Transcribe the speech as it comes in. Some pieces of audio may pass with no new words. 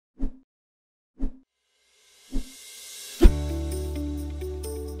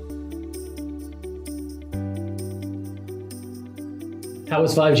How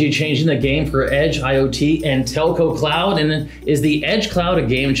is 5G changing the game for Edge, IoT, and Telco Cloud? And then is the Edge Cloud a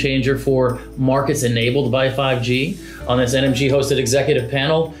game changer for markets enabled by 5G? On this NMG-hosted executive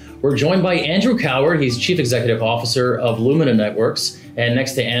panel, we're joined by Andrew Coward. He's Chief Executive Officer of Lumina Networks. And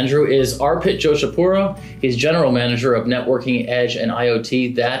next to Andrew is Arpit Joshipura. He's General Manager of Networking, Edge, and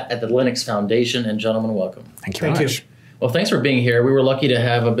IoT, that at the Linux Foundation. And gentlemen, welcome. Thank you very much. Well, thanks for being here. We were lucky to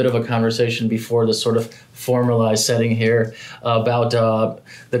have a bit of a conversation before this sort of formalized setting here about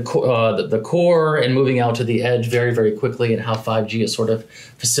the core and moving out to the edge very, very quickly, and how 5G is sort of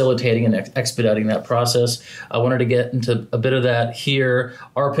facilitating and expediting that process. I wanted to get into a bit of that here.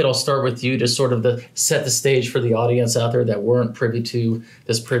 Arpit, I'll start with you to sort of set the stage for the audience out there that weren't privy to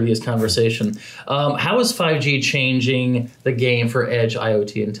this previous conversation. How is 5G changing the game for Edge,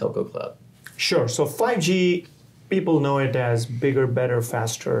 IoT, and Telco Cloud? Sure. So 5G, people know it as bigger, better,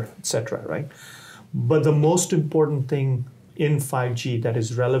 faster, etc., right? But the most important thing in 5G that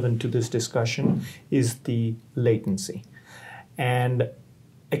is relevant to this discussion is the latency. And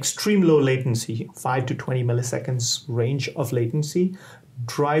extreme low latency, 5 to 20 milliseconds range of latency,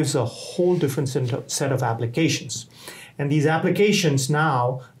 drives a whole different set of applications. And these applications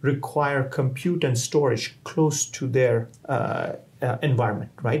now require compute and storage close to their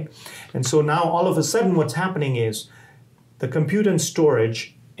environment, right? And so now all of a sudden what's happening is the compute and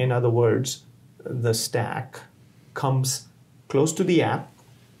storage, in other words, the stack, comes close to the app.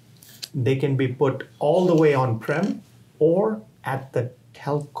 They can be put all the way on-prem or at the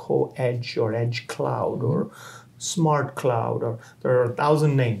telco edge or edge cloud or smart cloud, or there are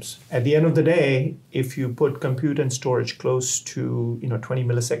 1,000 names. At the end of the day, if you put compute and storage close to 20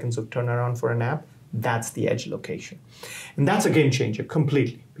 milliseconds of turnaround for an app, that's the edge location. And that's a game changer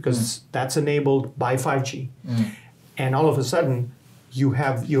completely, because that's enabled by 5G. And all of a sudden, you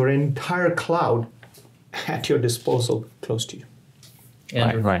have your entire cloud at your disposal close to you.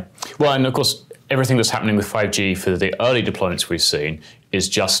 Right. Well, and of course, everything that's happening with 5G for the early deployments we've seen is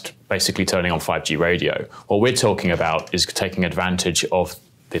just basically turning on 5G radio. What we're talking about is taking advantage of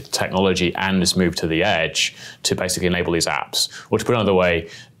the technology and this move to the edge to basically enable these apps. Or to put it another way,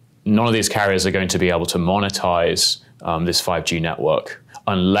 none of these carriers are going to be able to monetize this 5G network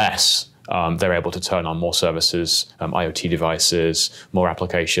unless they're able to turn on more services, IoT devices, more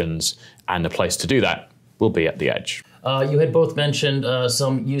applications, and the place to do that will be at the edge. You had both mentioned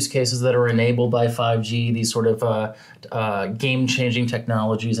some use cases that are enabled by 5G, these sort of game-changing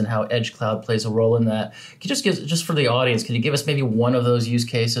technologies, and how Edge Cloud plays a role in that. Can you just for the audience, can you give us maybe one of those use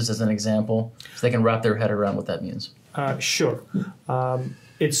cases as an example so they can wrap their head around what that means? Sure.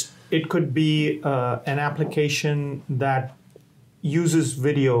 It could be an application that uses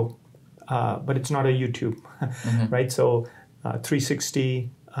video, but it's not a YouTube, right? So 360,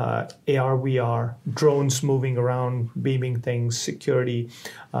 AR, VR, drones moving around, beaming things, security,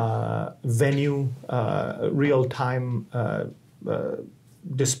 venue, real-time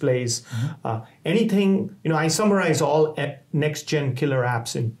displays, anything. I summarize all next-gen killer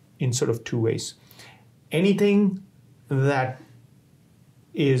apps in sort of two ways. Anything that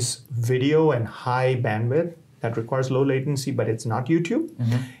is video and high bandwidth that requires low latency, but it's not YouTube,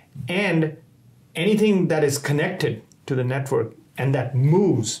 and anything that is connected to the network and that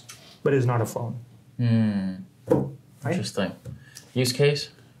moves, but is not a phone. Right? Interesting. Use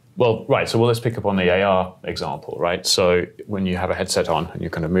case? Well, right, so let's pick up on the AR example, right? So when you have a headset on and you're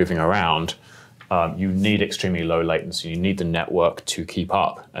kind of moving around, you need extremely low latency. You need the network to keep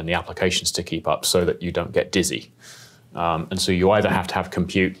up and the applications to keep up so that you don't get dizzy. And so you either have to have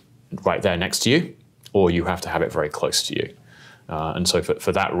compute right there next to you, or you have to have it very close to you. And so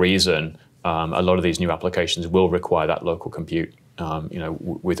for that reason, a lot of these new applications will require that local compute,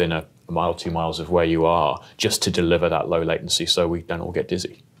 within a mile, 2 miles of where you are, just to deliver that low latency so we don't all get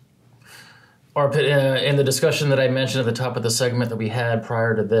dizzy. Arpit, in the discussion that I mentioned at the top of the segment that we had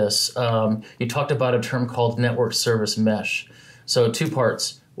prior to this, you talked about a term called network service mesh. So 2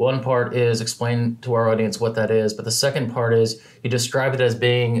 parts. One part is explain to our audience what that is, but the second part is you describe it as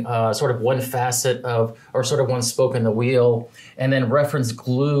being sort of one facet of, or sort of one spoke in the wheel, and then reference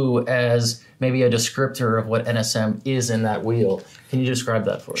glue as maybe a descriptor of what NSM is in that wheel. Can you describe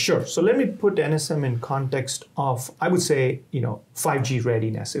that for us? Sure. So let me put NSM in context of, I would say, 5G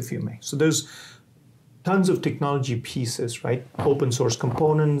readiness, if you may. So there's tons of technology pieces, right? Open source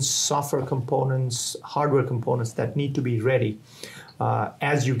components, software components, hardware components that need to be ready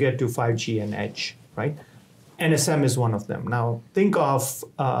as you get to 5G and Edge, right? NSM is one of them. Now, think of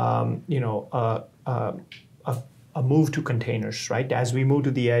a move to containers, right? As we move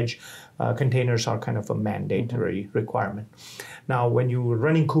to the Edge, containers are kind of a mandatory requirement. Now, when you were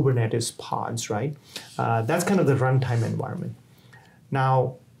running Kubernetes pods, right? That's kind of the runtime environment.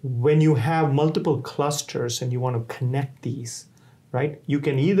 Now, when you have multiple clusters and you want to connect these, right, you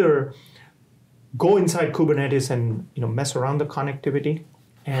can either go inside Kubernetes and mess around the connectivity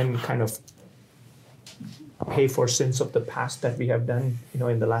and kind of pay for sins of the past that we have done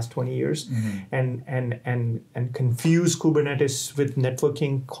in the last 20 years, and confuse Kubernetes with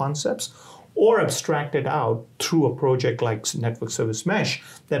networking concepts, or abstract it out through a project like Network Service Mesh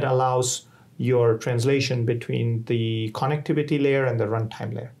that allows your translation between the connectivity layer and the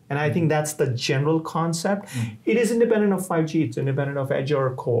runtime layer. And I think that's the general concept. It is independent of 5G, it's independent of edge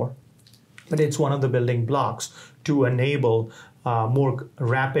or core, but it's one of the building blocks to enable more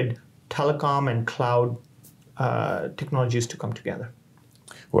rapid telecom and cloud technologies to come together.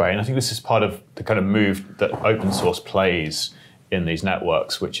 Right, and I think this is part of the kind of move that open source plays in these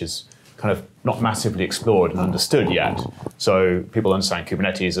networks, which is kind of not massively explored and understood yet. So people understand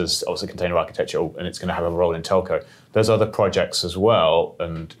Kubernetes as obviously container architecture, and it's going to have a role in telco. There's other projects as well,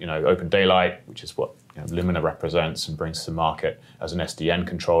 and Open Daylight, which is what Lumina represents and brings to market as an SDN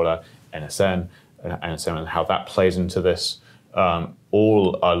controller, NSN, and how that plays into this.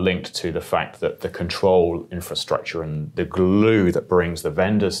 All are linked to the fact that the control infrastructure and the glue that brings the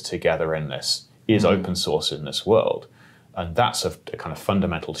vendors together in this is open source in this world. And that's a kind of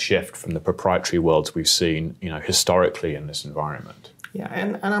fundamental shift from the proprietary worlds we've seen historically in this environment. Yeah,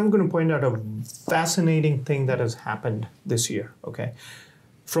 and I'm going to point out a fascinating thing that has happened this year, okay?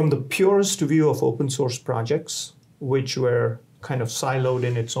 From the purest view of open source projects, which were kind of siloed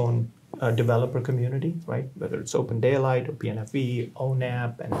in its own developer community, right? Whether it's Open Daylight or PNFV,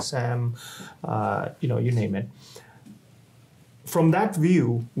 ONAP, NSM, you name it. From that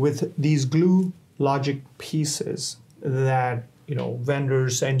view, with these glue logic pieces that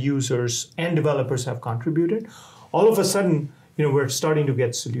vendors and users and developers have contributed, all of a sudden, we're starting to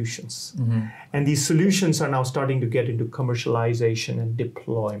get solutions. And these solutions are now starting to get into commercialization and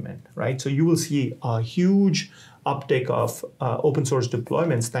deployment, right? So you will see a huge uptake of open source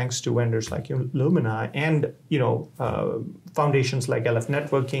deployments thanks to vendors like Lumina and foundations like LF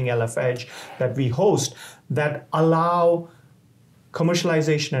Networking, LF Edge that we host that allow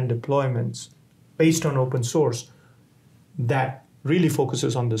commercialization and deployments based on open source that really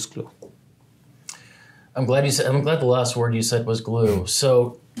focuses on this glue. I'm glad the last word you said was glue.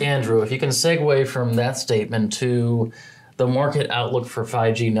 So Andrew, if you can segue from that statement to the market outlook for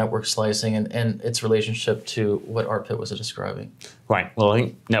 5G network slicing and its relationship to what Arpit was describing. Right. Well, I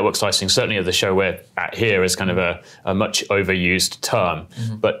think network slicing, certainly at the show we're at here, is kind of a much overused term.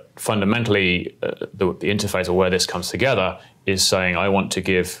 But fundamentally, the interface or where this comes together is saying, I want to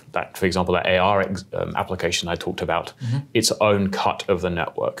give that, for example, that AR application I talked about, its own cut of the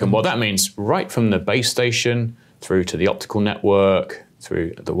network. And what that means, right from the base station through to the optical network,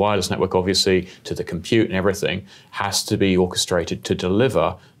 through the wireless network, obviously, to the compute and everything, has to be orchestrated to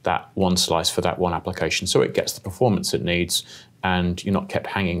deliver that one slice for that one application so it gets the performance it needs and you're not kept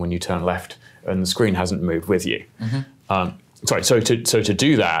hanging when you turn left and the screen hasn't moved with you. So to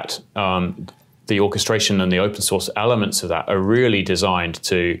do that, the orchestration and the open source elements of that are really designed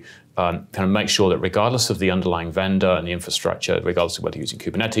to kind of make sure that regardless of the underlying vendor and the infrastructure, regardless of whether you're using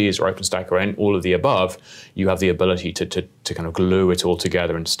Kubernetes or OpenStack or all of the above, you have the ability to kind of glue it all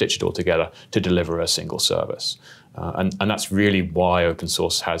together and stitch it all together to deliver a single service. And that's really why open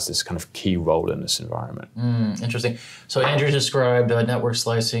source has this kind of key role in this environment. Interesting. So Andrew described network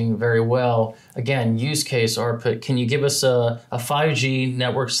slicing very well. Again, use case, Arpit, can you give us a 5G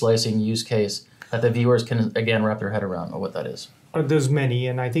network slicing use case that the viewers can, again, wrap their head around what that is? There's many,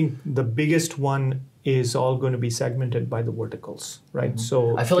 and I think the biggest one is all going to be segmented by the verticals, right?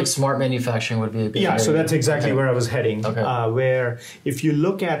 So I feel like smart manufacturing would be a good area. So that's exactly where I was heading. Where if you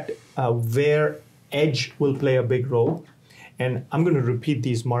look at where edge will play a big role, and I'm going to repeat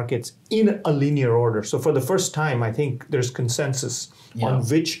these markets in a linear order. So for the first time, I think there's consensus on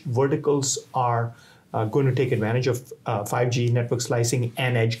which verticals are going to take advantage of 5G network slicing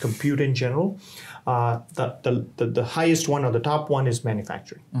and edge compute in general. The highest one or the top one is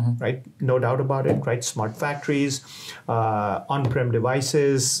manufacturing, right? No doubt about it, right? Smart factories, on-prem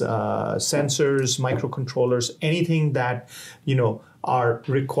devices, sensors, microcontrollers, anything that, are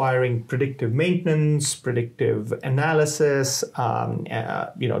requiring predictive maintenance, predictive analysis,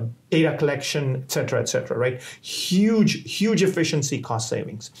 data collection, et cetera, right? Huge efficiency cost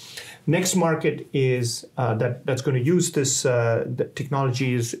savings. Next market is that's going to use this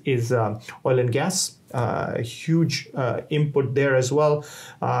technology is oil and gas. Huge input there as well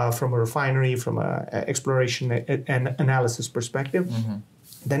from a refinery, from a exploration and analysis perspective.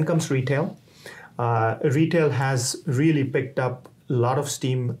 Then comes retail. Retail has really picked up a lot of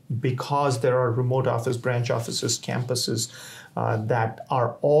steam because there are remote office, branch offices, campuses that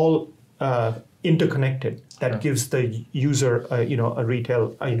are all interconnected. That gives the user, a retail,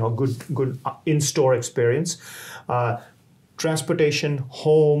 good in-store experience. Transportation,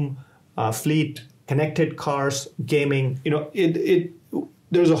 home, fleet, connected cars, gaming.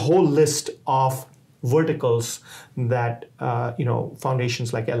 There's a whole list of verticals that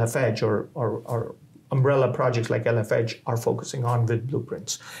foundations like LF Edge or umbrella projects like LF Edge are focusing on with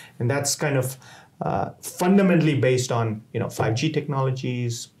blueprints, and that's kind of fundamentally based on 5G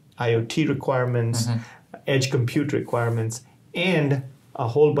technologies, IoT requirements, edge compute requirements, and a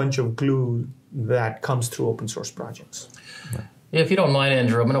whole bunch of glue that comes through open source projects. Yeah, if you don't mind,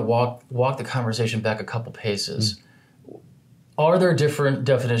 Andrew, I'm going to walk the conversation back a couple paces. Are there different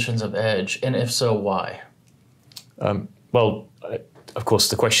definitions of edge, and if so, why? Of course,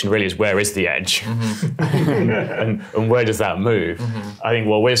 the question really is, where is the edge? and where does that move? I think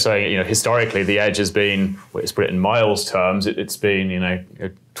what we're saying, historically, the edge has been, let's put it in miles terms, it's been,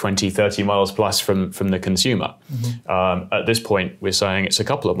 20, 30 miles plus from the consumer. At this point, we're saying it's a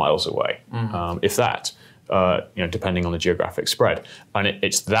couple of miles away, if that. Depending on the geographic spread. And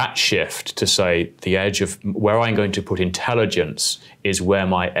it's that shift to say the edge of where I'm going to put intelligence is where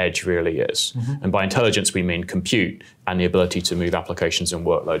my edge really is. And by intelligence, we mean compute and the ability to move applications and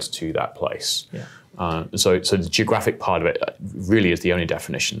workloads to that place. Yeah. So the geographic part of it really is the only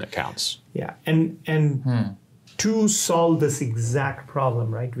definition that counts. Yeah, and to solve this exact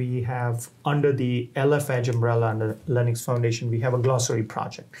problem, right, we have under the LF Edge umbrella, under Linux Foundation, we have a glossary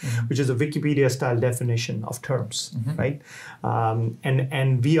project, which is a Wikipedia-style definition of terms, right?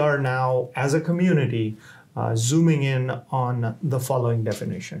 And we are now, as a community, zooming in on the following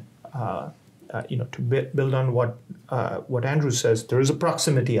definition. To build on what Andrew says, there is a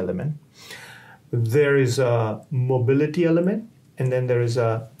proximity element, there is a mobility element, and then there is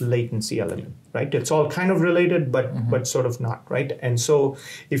a latency element, right? It's all kind of related, but sort of not, right? And so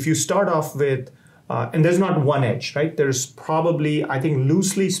if you start off with, and there's not one edge, right? There's probably, I think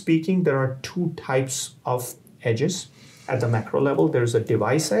loosely speaking, there are two types of edges at the macro level. There's a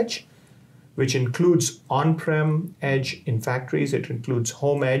device edge, which includes on-prem edge in factories. It includes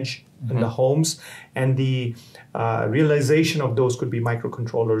home edge in the homes, and the realization of those could be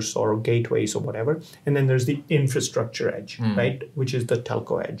microcontrollers or gateways or whatever. And then there's the infrastructure edge, right, which is the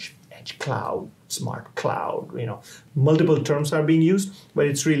telco edge, edge cloud, smart cloud. Multiple terms are being used, but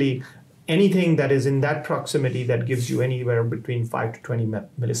it's really anything that is in that proximity that gives you anywhere between 5 to 20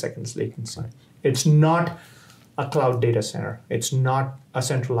 milliseconds latency. Right. It's not a cloud data center. It's not a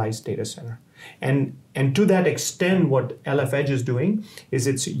centralized data center. And to that extent, what LF Edge is doing is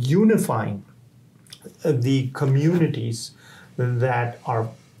it's unifying the communities that are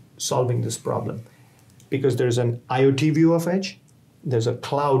solving this problem. Because there's an IoT view of edge, there's a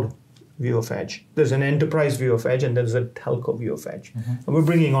cloud view of edge, there's an enterprise view of edge, and there's a telco view of edge. And we're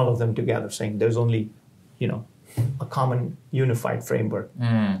bringing all of them together, saying there's only, a common unified framework.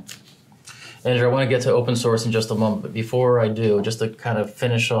 Andrew, I want to get to open source in just a moment, but before I do, just to kind of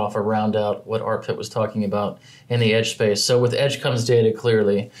finish off or round out what Arpit was talking about in the edge space. So with edge comes data,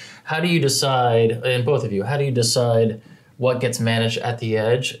 clearly. How do you decide, and both of you, how do you decide what gets managed at the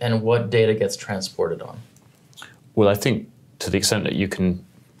edge and what data gets transported on? Well, I think to the extent that you can,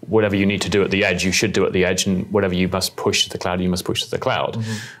 whatever you need to do at the edge, you should do at the edge, and whatever you must push to the cloud, you must push to the cloud.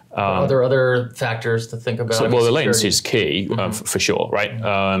 Are there other factors to think about? Well, the latency is key, for sure,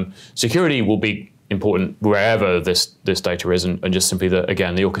 right? Security will be important wherever this data is, and just simply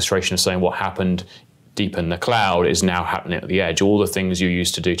the orchestration of saying what happened deep in the cloud is now happening at the edge. All the things you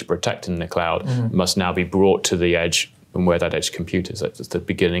used to do to protect in the cloud must now be brought to the edge, and where that edge compute is. That's the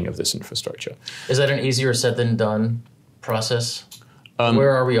beginning of this infrastructure. Is that an easier said than done process?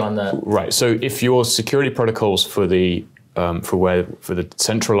 Where are we on that? Right. So if your security protocols for the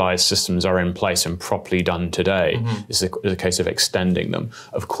centralized systems are in place and properly done today, it's a case of extending them.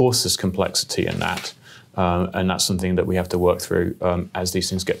 Of course, there's complexity in that, and that's something that we have to work through as these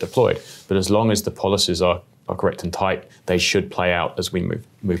things get deployed. But as long as the policies are correct and tight, they should play out as we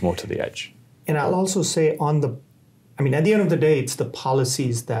move more to the edge. And I'll also say at the end of the day, it's the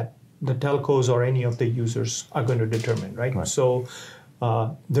policies that the telcos or any of the users are going to determine, right? So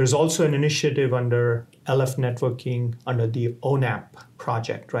there's also an initiative under LF networking under the ONAP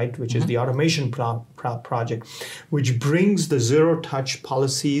project, right, which is the automation project, which brings the zero-touch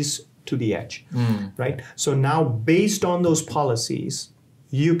policies to the edge, right? So now, based on those policies,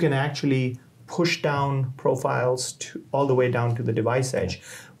 you can actually push down profiles all the way down to the device edge,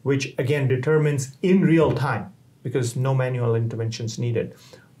 which again determines in real time, because no manual interventions needed,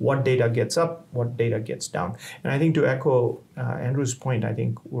 what data gets up, what data gets down. And I think to echo Andrew's point, I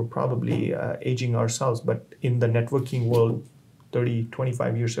think we're probably aging ourselves, but in the networking world, 30,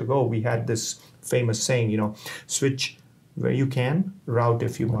 25 years ago, we had this famous saying, switch where you can, route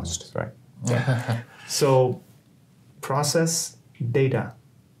if you must. Right. Yeah. So process data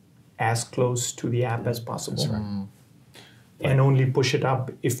as close to the app as possible. Right. And only push it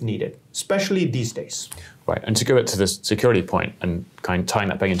up if needed, especially these days. Right, and to go back to the security point and kind of tying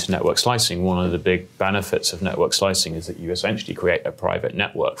that back into network slicing, one of the big benefits of network slicing is that you essentially create a private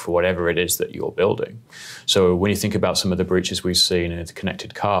network for whatever it is that you're building. So when you think about some of the breaches we've seen in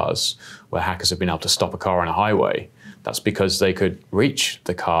connected cars, where hackers have been able to stop a car on a highway, that's because they could reach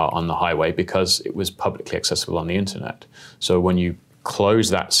the car on the highway because it was publicly accessible on the internet. So when you close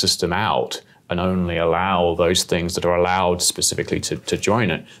that system out and only allow those things that are allowed specifically to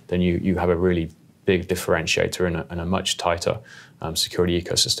join it, then you have a really big differentiator and a much tighter security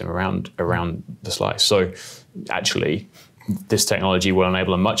ecosystem around the slice. So actually, this technology will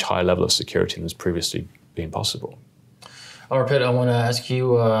enable a much higher level of security than has previously been possible. Arpit, I want to ask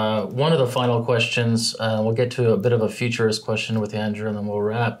you one of the final questions. We'll get to a bit of a futurist question with Andrew, and then we'll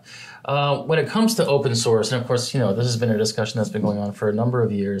wrap. When it comes to open source, and of course, this has been a discussion that's been going on for a number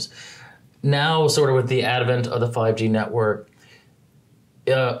of years. Now, sort of with the advent of the 5G network,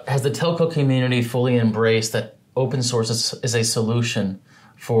 has the telco community fully embraced that open source is a solution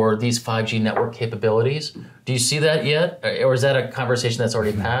for these 5G network capabilities? Do you see that yet? Or is that a conversation that's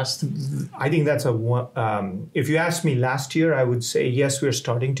already passed? I think that's if you asked me last year, I would say, yes, we're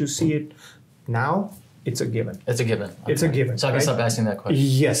starting to see it. Now, it's a given. It's a given. Okay. It's a given. So I can stop asking that question.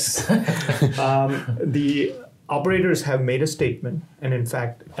 Yes. The operators have made a statement, and in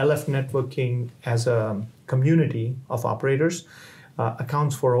fact, LF networking as a community of operators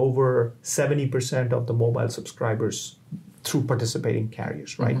accounts for over 70% of the mobile subscribers through participating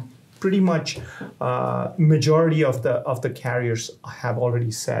carriers, right? Mm-hmm. Pretty much majority of the carriers have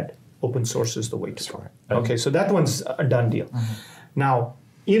already said open source is the way to go. Okay, so that one's a done deal. Mm-hmm. Now,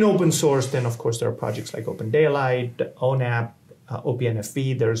 in open source, then of course there are projects like Open Daylight, ONAP,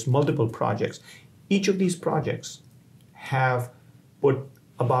 OPNFV, there's multiple projects. Each of these projects have put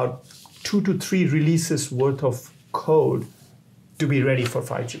about 2 to 3 releases worth of code to be ready for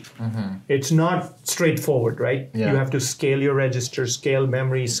 5G. Mm-hmm. It's not straightforward, right? Yeah. You have to scale your register, scale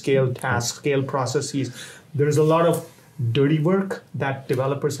memory, scale tasks, scale processes. There's a lot of dirty work that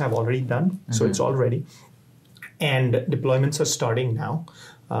developers have already done, mm-hmm. so it's all ready. And deployments are starting now.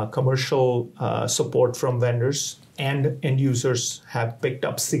 Commercial support from vendors and end users have picked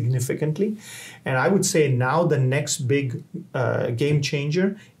up significantly. And I would say now the next big game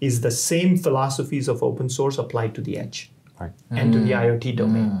changer is the same philosophies of open source applied to the edge. Right. And to the IoT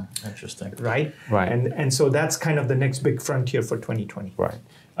domain. Interesting. Right? Right. And so that's kind of the next big frontier for 2020. Right.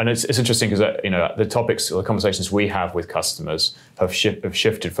 And it's interesting because the topics or the conversations we have with customers have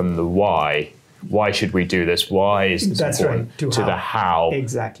shifted from the why should we do this? Why is this important? Right. To the how.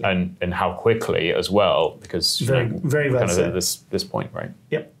 Exactly. And how quickly as well, because very well kind said. of at this point, right?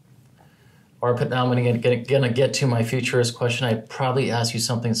 Yep. Arpit, now I'm going to get to my futurist question. I probably asked you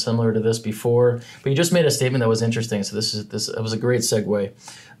something similar to this before, but you just made a statement that was interesting. So it was a great segue.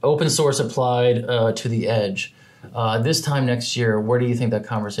 Open source applied to the edge. This time next year, where do you think that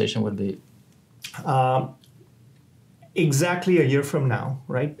conversation would be? Exactly a year from now,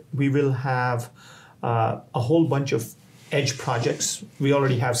 right? We will have a whole bunch of edge projects. We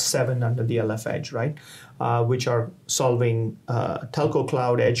already have 7 under the LF Edge, right? Which are solving telco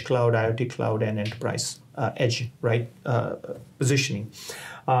cloud, edge cloud, IoT cloud, and enterprise edge, right? Positioning.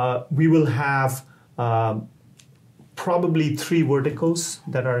 We will have probably 3 verticals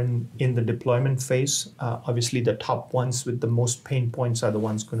that are in the deployment phase. Obviously, the top ones with the most pain points are the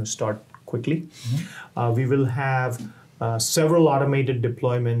ones going to start quickly. Mm-hmm. We will have several automated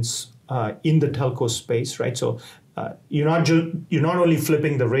deployments in the telco space, right? So you're not only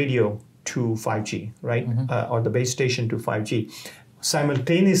flipping the radio to 5G, right? Mm-hmm. Or the base station to 5G.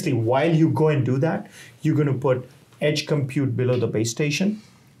 Simultaneously, while you go and do that, you're going to put edge compute below the base station,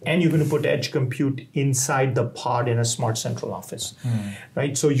 and you're going to put edge compute inside the pod in a smart central office,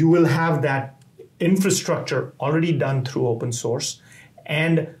 right? So you will have that infrastructure already done through open source,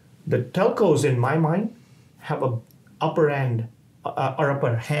 and the telcos, in my mind, have a upper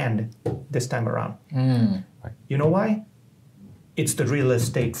hand this time around. Right. You know why? It's the real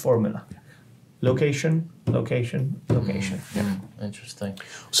estate formula. Location, location, location. Yeah. Interesting.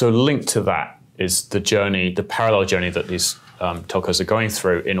 So linked to that is the parallel journey that these telcos are going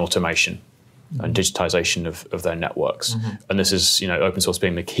through in automation and digitization of their networks. Mm-hmm. And this is, open source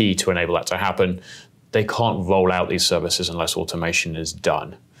being the key to enable that to happen. They can't roll out these services unless automation is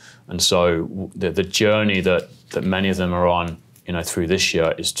done. And so the journey that many of them are on through this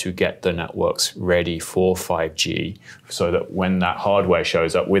year is to get the networks ready for 5G so that when that hardware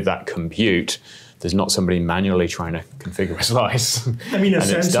shows up with that compute, there's not somebody manually trying to configure a slice. I mean, a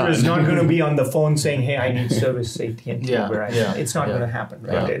sensor is not going to be on the phone saying, hey, I need service AT&T. It's not going to happen,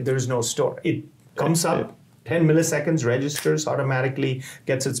 right? Yeah. There's no store. It comes up, 10 milliseconds, registers automatically,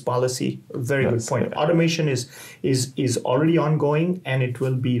 gets its policy. Very good point. Automation is already ongoing, and it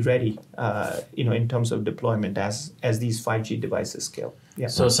will be ready, in terms of deployment as these 5G devices scale. Yeah.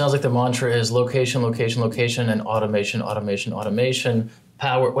 So it sounds like the mantra is location, location, location, and automation, automation, automation.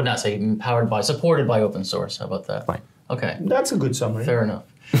 Supported by open source. How about that? Right. Okay. That's a good summary. Fair enough.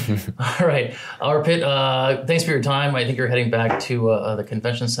 All right. Arpit, thanks for your time. I think you're heading back to the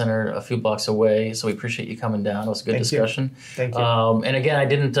convention center a few blocks away, so we appreciate you coming down. It was a good discussion. Thank you. And again, I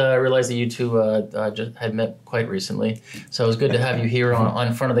didn't realize that you two just had met quite recently, so it was good to have you here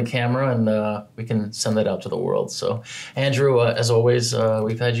on front of the camera, and we can send that out to the world. So, Andrew, as always,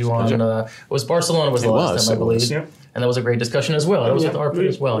 we've had you on. Barcelona was the last time, I believe. Yep. And that was a great discussion as well. That was with Arpit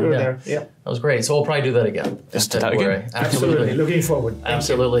as well. We were there. Yeah. That was great. So we'll probably do that again. Let's do that again. Absolutely. Looking forward.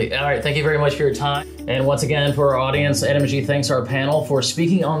 Absolutely. All right. Thank you very much for your time. And once again, for our audience, NMG thanks our panel for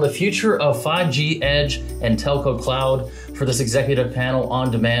speaking on the future of 5G Edge and Telco Cloud. For this executive panel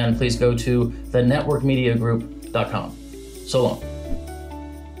on demand, please go to thenetworkmediagroup.com. So long.